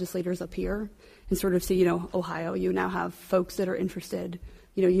to the legislators up here and sort of see, Ohio, you now have folks that are interested.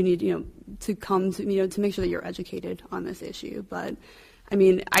 You need, to come to, to make sure that you're educated on this issue. But I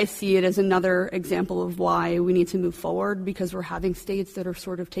mean, I see it as another example of why we need to move forward, because we're having states that are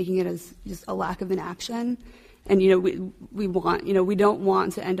sort of taking it as just a lack of an action. And, we want, we don't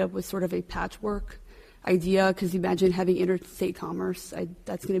want to end up with sort of a patchwork idea, because imagine having interstate commerce,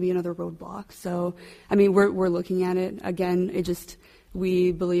 that's going to be another roadblock. So, I mean, we're looking at it. Again,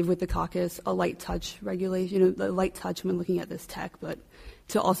 we believe with the caucus, a light touch regulation, a light touch when looking at this tech, but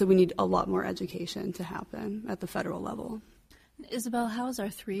we need a lot more education to happen at the federal level. Isabel, how is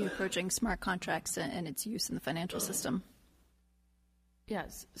R3 approaching smart contracts and its use in the financial system?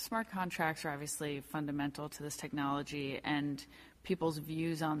 Yes, smart contracts are obviously fundamental to this technology, and people's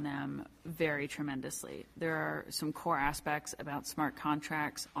views on them vary tremendously. There are some core aspects about smart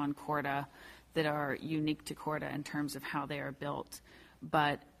contracts on Corda that are unique to Corda in terms of how they are built.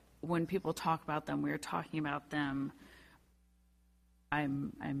 But when people talk about them, we're talking about them,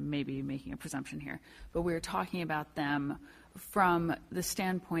 I'm maybe making a presumption here, but we're talking about them from the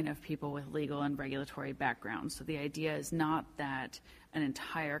standpoint of people with legal and regulatory backgrounds. So the idea is not that an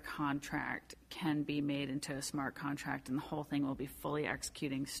entire contract can be made into a smart contract and the whole thing will be fully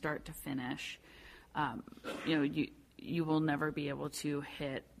executing start to finish. You will never be able to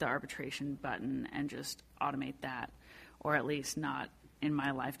hit the arbitration button and just automate that, or at least not in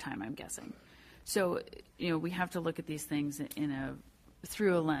my lifetime, I'm guessing. So, we have to look at these things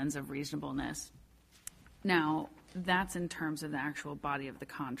through a lens of reasonableness. Now, that's in terms of the actual body of the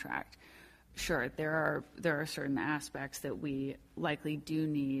contract. Sure, there are certain aspects that we likely do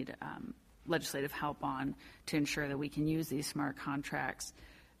need legislative help on to ensure that we can use these smart contracts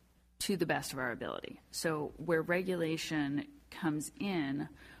to the best of our ability. So where regulation comes in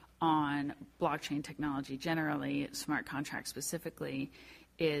on blockchain technology generally, smart contracts specifically,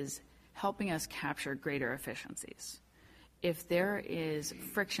 is helping us capture greater efficiencies. If there is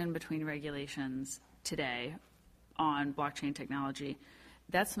friction between regulations today on blockchain technology,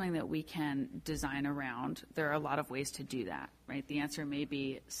 that's something that we can design around. There are a lot of ways to do that, right? The answer may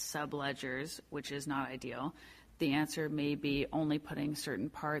be sub-ledgers, which is not ideal. The answer may be only putting certain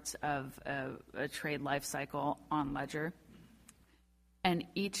parts of a trade life cycle on ledger. And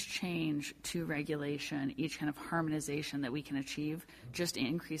each change to regulation, each kind of harmonization that we can achieve just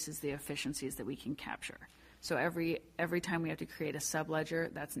increases the efficiencies that we can capture. So every time we have to create a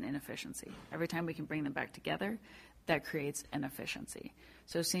sub-ledger, that's an inefficiency. Every time we can bring them back together, that creates an efficiency.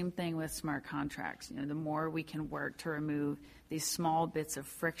 So same thing with smart contracts. The more we can work to remove these small bits of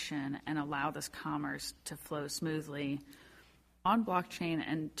friction and allow this commerce to flow smoothly on blockchain,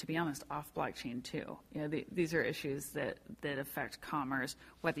 and to be honest, off blockchain too. These are issues that affect commerce,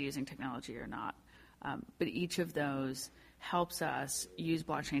 whether using technology or not. But each of those helps us use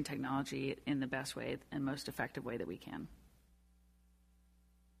blockchain technology in the best way and most effective way that we can.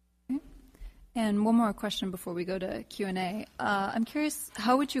 And one more question before we go to Q&A. I'm curious,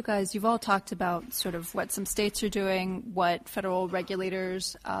 how would you guys, you've all talked about sort of what some states are doing, what federal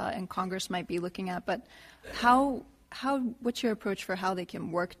regulators and Congress might be looking at, but what's your approach for how they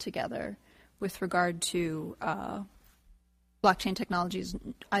can work together with regard to blockchain technologies,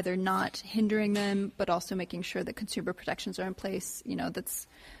 either not hindering them, but also making sure that consumer protections are in place? That's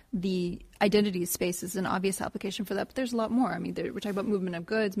the identity space is an obvious application for that, but there's a lot more. I mean, we're talking about movement of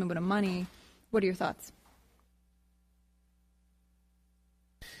goods, movement of money. What are your thoughts?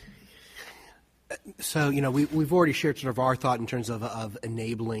 So, we've already shared sort of our thought in terms of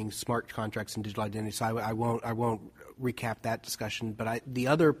enabling smart contracts and digital identity. So I won't recap that discussion. But the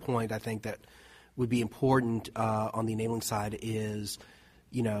other point I think that would be important on the enabling side is,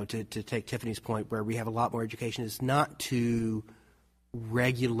 to take Tiffany's point, where we have a lot more education, is not to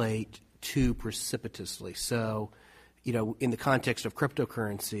regulate too precipitously. So, in the context of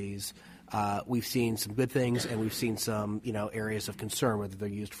cryptocurrencies, we've seen some good things, and we've seen some, areas of concern, whether they're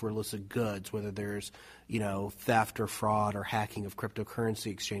used for illicit goods, whether there's, theft or fraud or hacking of cryptocurrency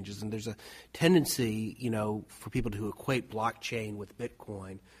exchanges. And there's a tendency, for people to equate blockchain with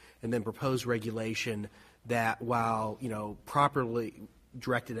Bitcoin and then propose regulation that, while, properly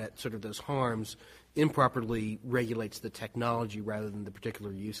directed at sort of those harms, improperly regulates the technology rather than the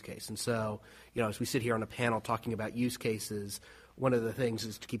particular use case. And so, as we sit here on a panel talking about use cases, one of the things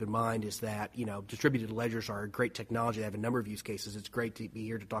is to keep in mind is that, distributed ledgers are a great technology. They have a number of use cases. It's great to be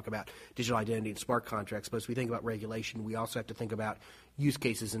here to talk about digital identity and smart contracts. But as we think about regulation, we also have to think about use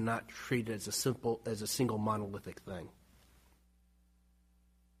cases and not treat it as a single monolithic thing.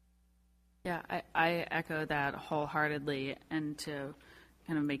 Yeah, I echo that wholeheartedly, and to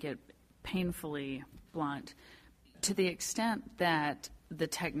kind of make it painfully blunt, to the extent that the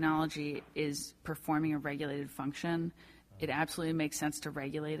technology is performing a regulated function, it absolutely makes sense to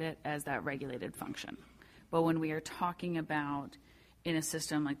regulate it as that regulated function. But when we are talking about in a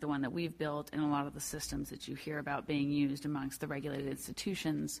system like the one that we've built and a lot of the systems that you hear about being used amongst the regulated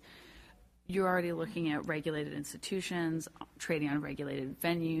institutions, you're already looking at regulated institutions, trading on regulated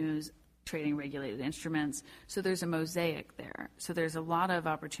venues, trading regulated instruments. So there's a mosaic there. So there's a lot of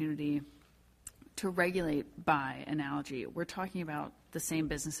opportunity to regulate by analogy. We're talking about the same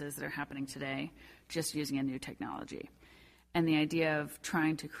businesses that are happening today, just using a new technology. And the idea of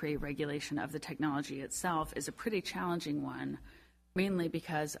trying to create regulation of the technology itself is a pretty challenging one, mainly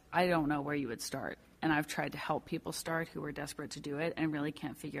because I don't know where you would start. And I've tried to help people start who are desperate to do it and really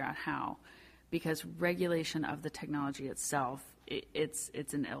can't figure out how. Because regulation of the technology itself, it's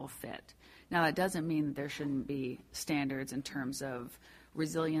an ill fit. Now, that doesn't mean that there shouldn't be standards in terms of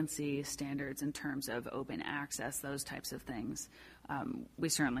resiliency, standards in terms of open access, those types of things. We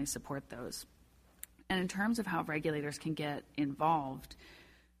certainly support those. And in terms of how regulators can get involved,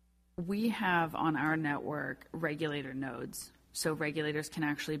 we have on our network regulator nodes. So regulators can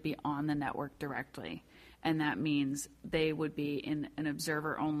actually be on the network directly. And that means they would be in an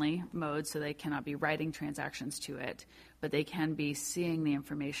observer-only mode, so they cannot be writing transactions to it, but they can be seeing the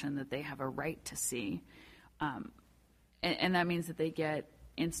information that they have a right to see. And that means that they get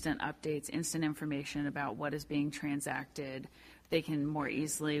instant updates, instant information about what is being transacted. They can more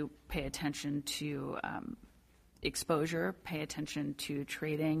easily pay attention to exposure, pay attention to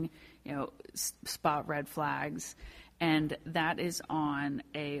trading, spot red flags. And that is on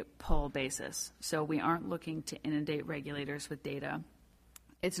a pull basis. So we aren't looking to inundate regulators with data.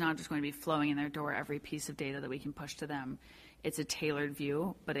 It's not just going to be flowing in their door every piece of data that we can push to them. It's a tailored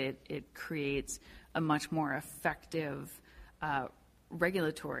view, but it creates a much more effective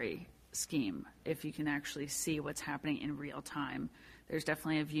regulatory scheme if you can actually see what's happening in real time. There's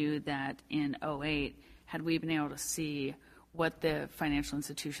definitely a view that in 2008, had we been able to see what the financial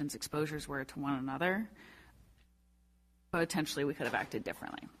institutions' exposures were to one another, potentially we could have acted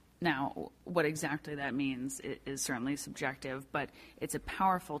differently. Now, what exactly that means is certainly subjective, but it's a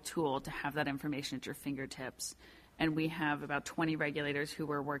powerful tool to have that information at your fingertips. And we have about 20 regulators who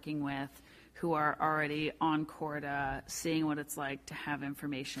we're working with who are already on Corda, seeing what it's like to have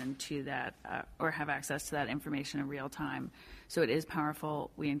information to that or have access to that information in real time. So it is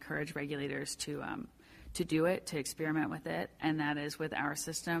powerful. We encourage regulators to do it, to experiment with it, and that is with our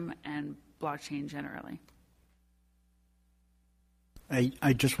system and blockchain generally.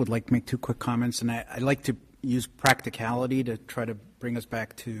 I just would like to make two quick comments, and I like to use practicality to try to bring us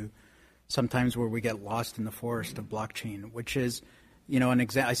back to sometimes where we get lost in the forest of blockchain, which is,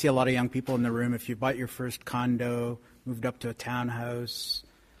 I see a lot of young people in the room. If you bought your first condo, moved up to a townhouse,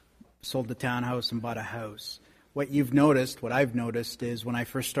 sold the townhouse and bought a house, what I've noticed is when I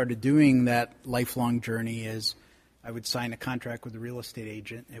first started doing that lifelong journey is I would sign a contract with a real estate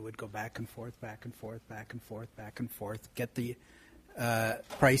agent. It would go back and forth, back and forth, back and forth, back and forth, get the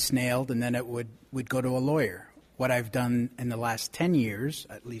price nailed, and then it would go to a lawyer. What I've done in the last 10 years,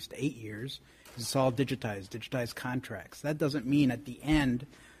 at least 8 years, is it's all digitized contracts. That doesn't mean at the end,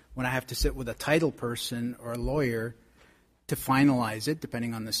 when I have to sit with a title person or a lawyer to finalize it,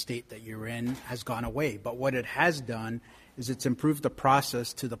 depending on the state that you're in, has gone away. But what it has done is it's improved the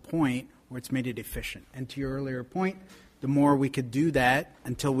process to the point where it's made it efficient. And to your earlier point, the more we could do that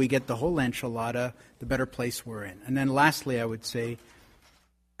until we get the whole enchilada, the better place we're in. And then lastly, I would say,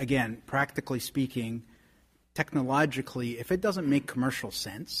 again, practically speaking, technologically, if it doesn't make commercial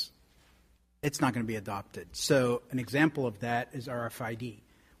sense, it's not going to be adopted. So an example of that is RFID.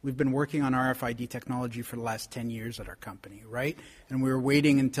 We've been working on RFID technology for the last 10 years at our company, right? And we were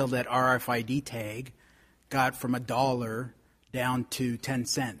waiting until that RFID tag got from $1 down to 10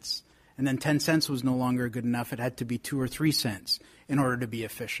 cents. And then 10 cents was no longer good enough. It had to be 2 or 3 cents in order to be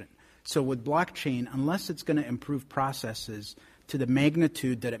efficient. So with blockchain, unless it's going to improve processes to the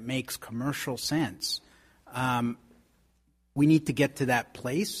magnitude that it makes commercial sense, we need to get to that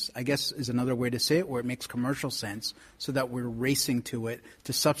place, I guess is another way to say it, where it makes commercial sense so that we're racing to it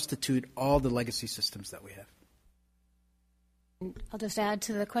to substitute all the legacy systems that we have. I'll just add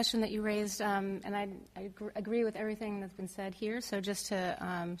to the question that you raised, and I agree with everything that's been said here. So just to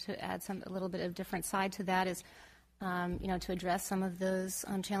add a little bit of different side to that is, to address some of those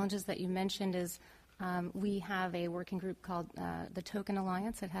challenges that you mentioned is we have a working group called the Token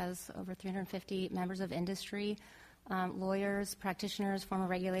Alliance. It has over 350 members of industry, lawyers, practitioners, former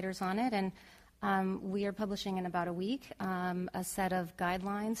regulators on it, and we are publishing in about a week a set of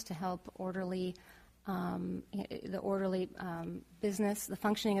guidelines to help business, the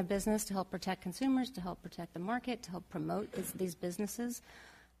functioning of business, to help protect consumers, to help protect the market, to help promote these businesses.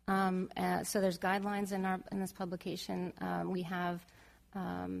 So there's guidelines in this publication. We have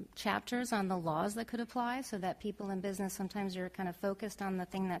chapters on the laws that could apply, so that people in business, sometimes you're kind of focused on the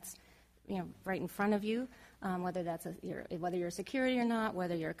thing that's right in front of you, whether that's whether you're a security or not,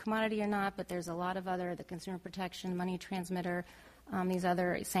 whether you're a commodity or not. But there's a lot of the consumer protection, money transmitter, these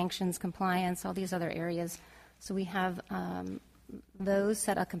other sanctions, compliance, all these other areas. So we have those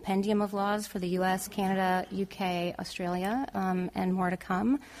set a compendium of laws for the U.S., Canada, UK, Australia, and more to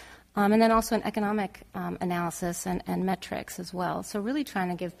come. And then also an economic analysis and metrics as well. So really trying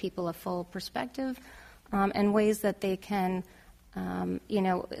to give people a full perspective and ways that they can,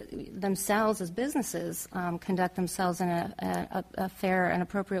 themselves as businesses conduct themselves in a fair and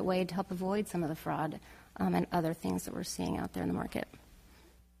appropriate way to help avoid some of the fraud and other things that we're seeing out there in the market.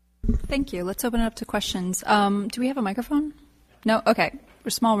 Thank you. Let's open it up to questions. Do we have a microphone? No? Okay. We're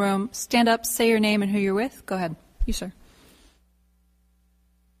a small room. Stand up, say your name and who you're with. Go ahead. You, sir.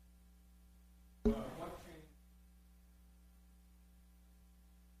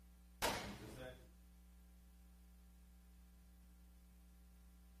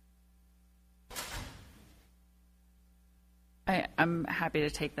 I'm happy to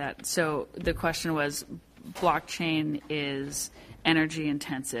take that. So the question was, blockchain is energy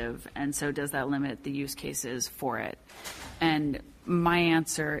intensive, and so does that limit the use cases for it? And my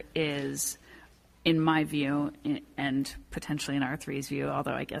answer is, in my view, and potentially in R3's view,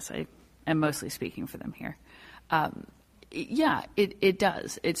 although I guess I am mostly speaking for them here, yeah, it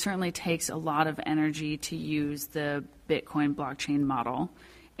does. It certainly takes a lot of energy to use the Bitcoin blockchain model.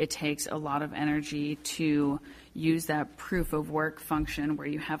 It takes a lot of energy to use that proof of work function where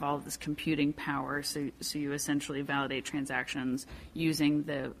you have all of this computing power, so you essentially validate transactions using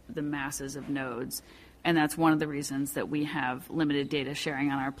the masses of nodes. And that's one of the reasons that we have limited data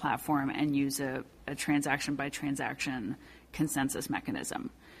sharing on our platform and use a transaction-by-transaction consensus mechanism,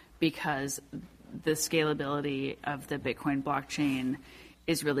 because the scalability of the Bitcoin blockchain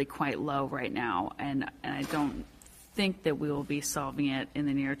is really quite low right now, and I don't think that we will be solving it in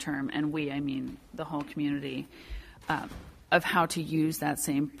the near term, and I mean the whole community, of how to use that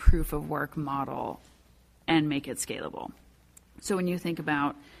same proof of work model and make it scalable. So when you think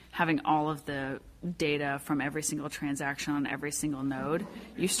about having all of the data from every single transaction on every single node,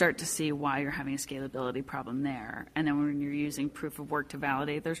 you start to see why you're having a scalability problem there. And then when you're using proof of work to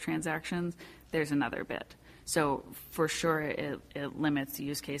validate those transactions, there's another bit. So for sure, it limits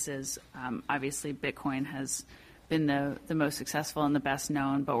use cases. Obviously, Bitcoin has been the most successful and the best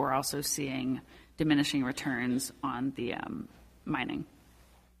known, but we're also seeing diminishing returns on the mining.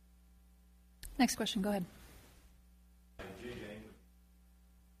 Next question, go ahead.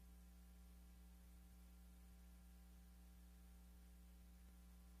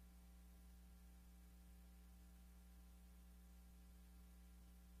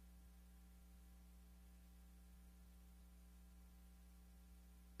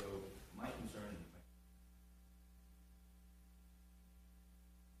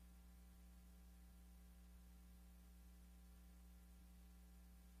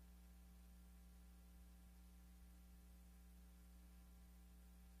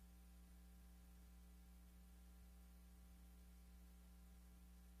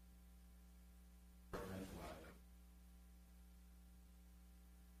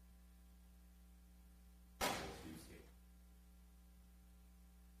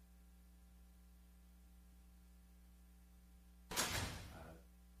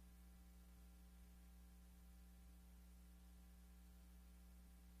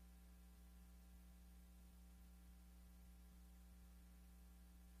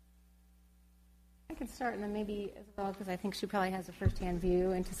 I can start, and then maybe Isabel, because I think she probably has a first-hand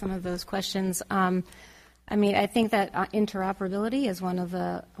view into some of those questions. I mean, I think that interoperability is one of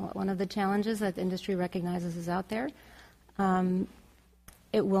the challenges that the industry recognizes is out there.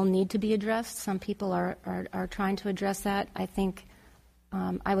 It will need to be addressed. Some people are trying to address that. I think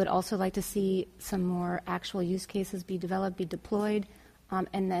I would also like to see some more actual use cases be developed, be deployed,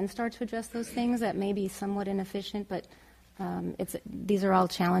 and then start to address those things that may be somewhat inefficient, but these are all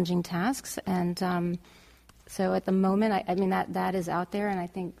challenging tasks, and so at the moment, I mean that is out there, and I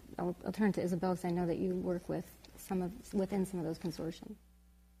think I'll turn to Isabel because I know that you work with within some of those consortiums.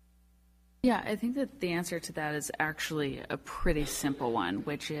 Yeah, I think that the answer to that is actually a pretty simple one,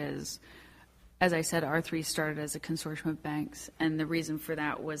 which is, as I said, R3 started as a consortium of banks, and the reason for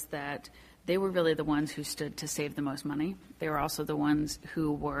that was that they were really the ones who stood to save the most money. They were also the ones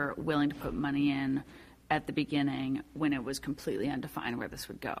who were willing to put money in at the beginning when it was completely undefined where this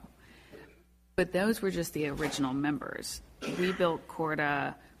would go. But those were just the original members. We built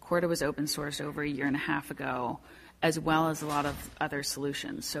Corda. Corda was open sourced over a year and a half ago, as well as a lot of other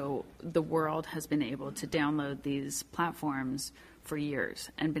solutions. So the world has been able to download these platforms for years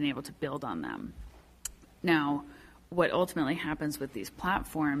and been able to build on them. Now, what ultimately happens with these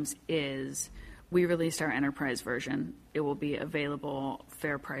platforms is we released our enterprise version. It will be available,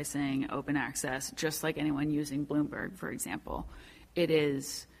 fair pricing, open access, just like anyone using Bloomberg, for example. It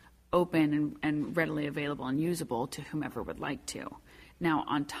is open and readily available and usable to whomever would like to. Now,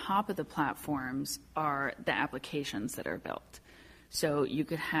 on top of the platforms are the applications that are built. So you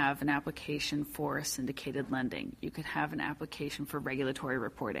could have an application for syndicated lending. You could have an application for regulatory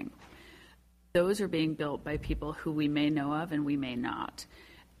reporting. Those are being built by people who we may know of and we may not.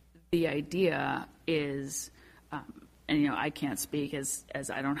 The idea is, and I can't speak as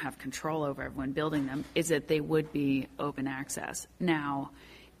I don't have control over everyone building them, is that they would be open access. Now,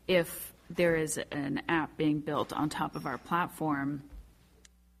 if there is an app being built on top of our platform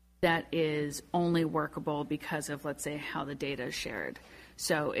that is only workable because of, let's say, how the data is shared.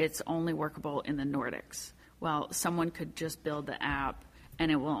 So it's only workable in the Nordics. Well, someone could just build the app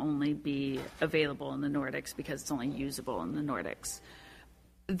and it will only be available in the Nordics because it's only usable in the Nordics.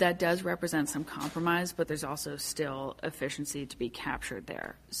 That does represent some compromise, but there's also still efficiency to be captured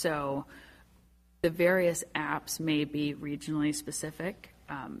there. So the various apps may be regionally specific.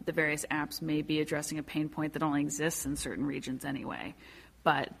 The various apps may be addressing a pain point that only exists in certain regions anyway.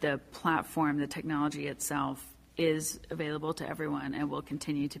 But the platform, the technology itself, is available to everyone and will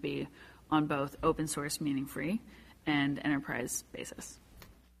continue to be on both open source, meaning free, and enterprise basis. I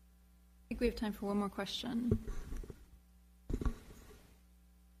think we have time for one more question.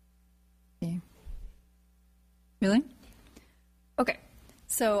 Really? Okay.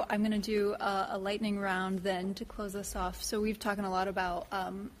 So I'm going to do a lightning round then to close us off. So we've talked a lot about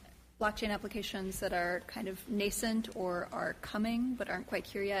blockchain applications that are kind of nascent or are coming but aren't quite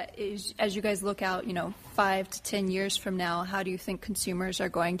here yet. As you guys look out, 5 to 10 years from now, how do you think consumers are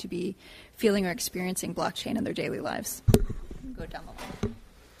going to be feeling or experiencing blockchain in their daily lives? Go down the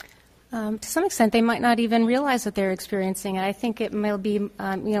line. To some extent, they might not even realize that they're experiencing it. I think it may be,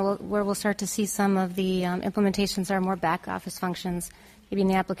 where we'll start to see some of the implementations are more back office functions, maybe in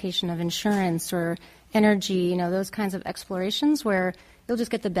the application of insurance or energy, those kinds of explorations where you'll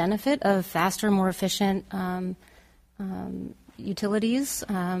just get the benefit of faster, more efficient utilities,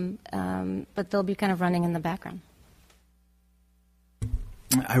 but they'll be kind of running in the background.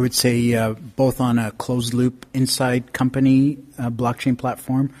 I would say both on a closed-loop inside company blockchain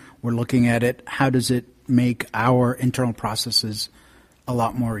platform, we're looking at it, how does it make our internal processes a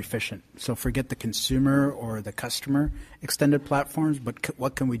lot more efficient? So forget the consumer or the customer extended platforms, but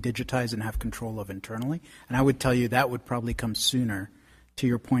what can we digitize and have control of internally? And I would tell you that would probably come sooner. To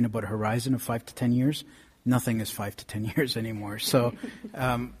your point about a horizon of 5 to 10 years, nothing is 5 to 10 years anymore. So,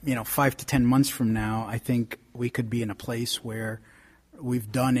 5 to 10 months from now, I think we could be in a place where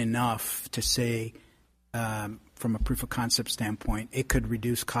we've done enough to say, from a proof of concept standpoint, it could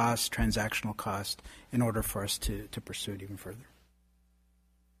reduce cost, transactional cost, in order for us to pursue it even further.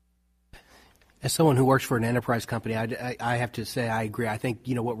 As someone who works for an enterprise company, I have to say I agree. I think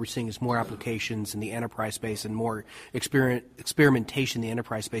what we're seeing is more applications in the enterprise space and more experimentation in the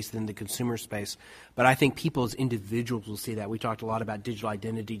enterprise space than the consumer space. But I think people as individuals will see that. We talked a lot about digital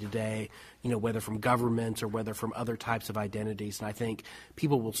identity today, whether from governments or whether from other types of identities. And I think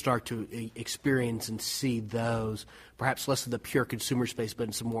people will start to experience and see those, perhaps less in the pure consumer space, but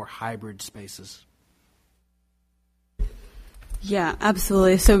in some more hybrid spaces. Yeah,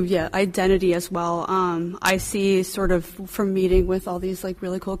 absolutely. So yeah, identity as well. I see sort of from meeting with all these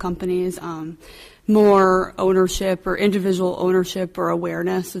really cool companies, more ownership or individual ownership or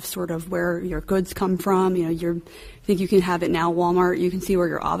awareness of sort of where your goods come from. I think you can have it now, Walmart, you can see where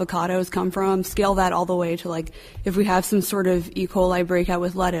your avocados come from. Scale that all the way to if we have some sort of E. coli breakout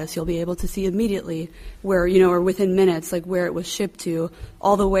with lettuce, you'll be able to see immediately where, or within minutes, where it was shipped to,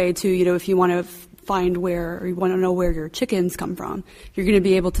 all the way to, if you want to find where, or you want to know where your chickens come from, you're going to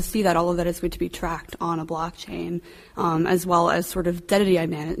be able to see that. All of that is going to be tracked on a blockchain, as well as sort of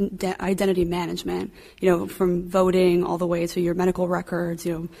identity management, from voting all the way to your medical records.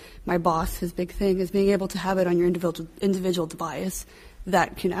 My boss, his big thing is being able to have it on your individual device.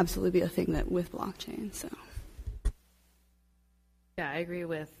 That can absolutely be a thing that with blockchain. So, yeah, I agree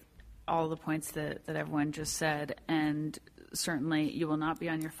with all the points that everyone just said, and certainly you will not be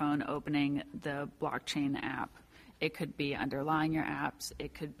on your phone opening the blockchain app. It could be underlying your apps.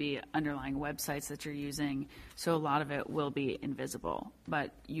 It could be underlying websites that you're using. So a lot of it will be invisible,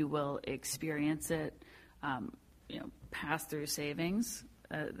 but you will experience it. Pass-through savings.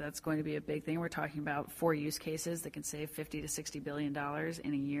 That's going to be a big thing. We're talking about 4 use cases that can save $50 to $60 billion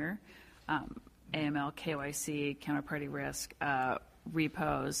in a year. AML, KYC, counterparty risk,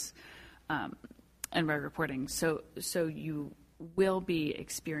 repos, and reg reporting. So you will be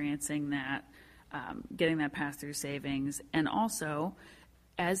experiencing that. Getting that pass-through savings, and also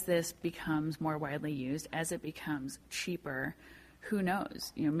as this becomes more widely used, as it becomes cheaper, who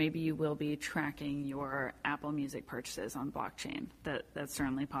knows? Maybe you will be tracking your Apple Music purchases on blockchain. That's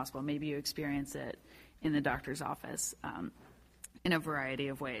certainly possible. Maybe you experience it in the doctor's office in a variety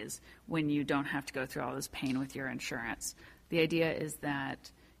of ways when you don't have to go through all this pain with your insurance. The idea is that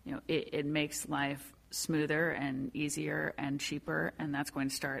it makes life smoother and easier and cheaper, and that's going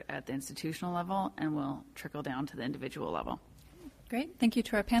to start at the institutional level and will trickle down to the individual level. Great. Thank you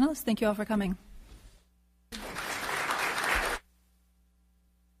to our panelists. Thank you all for coming.